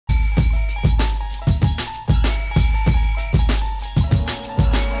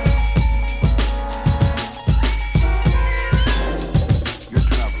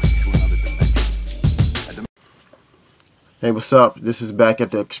Hey, what's up? This is back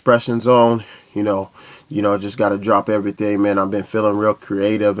at the Expression Zone. Just got to drop everything, man. I've been feeling real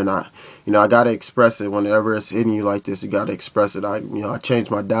creative, and I got to express it. Whenever it's hitting you like this, you got to express it. I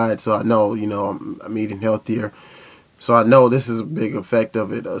changed my diet, so I know, I'm eating healthier. So I know this is a big effect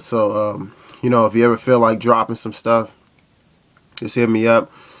of it. If you ever feel like dropping some stuff, just hit me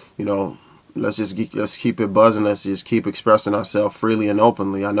up. Let's keep it buzzing. Let's just keep expressing ourselves freely and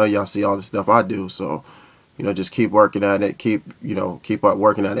openly. I know y'all see all the stuff I do, so just keep working at it. Keep up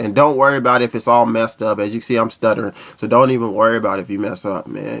working at it, and don't worry about if it's all messed up. As you see, I'm stuttering, so don't even worry about if you mess up,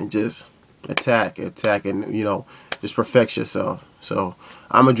 man. Just attack, and just perfect yourself. So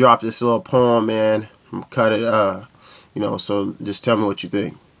I'm gonna drop this little poem, man. Cut it, So just tell me what you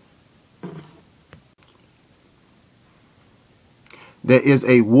think. There is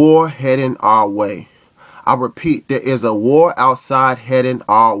a war heading our way. I repeat, there is a war outside heading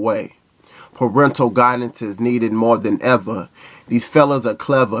our way. Parental guidance is needed more than ever. These fellas are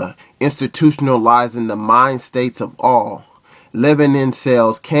clever, institutionalizing the mind states of all. Living in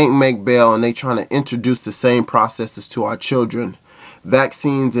cells, can't make bail, and they trying to introduce the same processes to our children.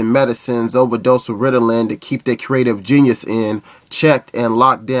 Vaccines and medicines overdose with Ritalin to keep their creative genius in, checked and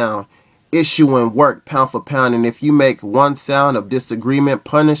locked down. Issuing work pound for pound, and if you make one sound of disagreement,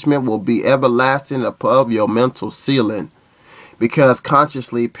 punishment will be everlasting above your mental ceiling. Because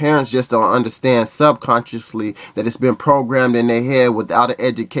consciously, parents just don't understand subconsciously that it's been programmed in their head. Without an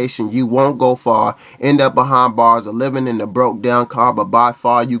education, you won't go far, end up behind bars or living in a broke down car, but by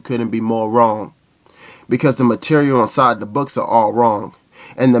far you couldn't be more wrong. Because the material inside the books are all wrong.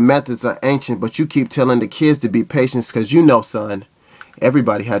 And the methods are ancient, but you keep telling the kids to be patient because son,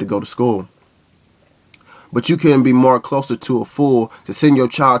 everybody had to go to school. But you couldn't be more closer to a fool to send your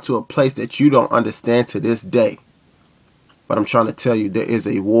child to a place that you don't understand to this day. But I'm trying to tell you, there is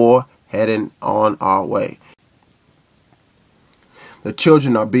a war heading on our way. The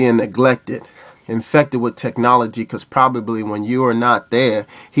children are being neglected, infected with technology, because probably when you are not there,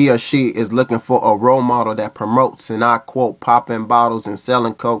 he or she is looking for a role model that promotes, and I quote, popping bottles and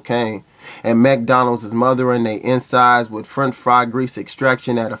selling cocaine. And McDonald's is mothering their insides with french fry grease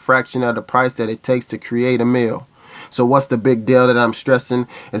extraction at a fraction of the price that it takes to create a meal. So what's the big deal that I'm stressing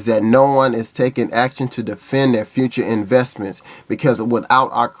is that no one is taking action to defend their future investments, because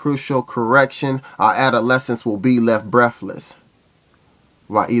without our crucial correction, our adolescents will be left breathless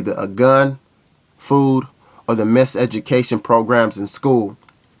by either a gun, food, or the miseducation programs in school.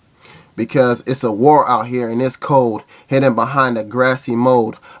 Because it's a war out here and it's cold, hidden behind a grassy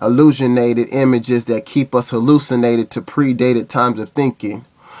mold, illusionated images that keep us hallucinated to predated times of thinking.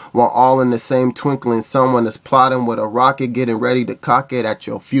 While all in the same twinkling, someone is plotting with a rocket, getting ready to cock it at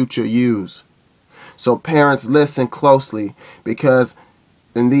your future use. So parents, listen closely, because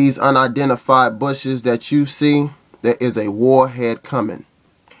in these unidentified bushes that you see, there is a warhead coming.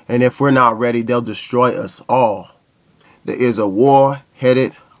 And if we're not ready, they'll destroy us all. There is a war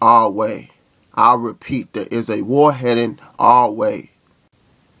headed our way. I'll repeat, there is a war heading our way.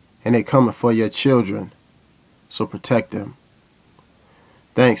 And they coming for your children. So protect them.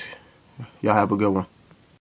 Thanks. Y'all have a good one.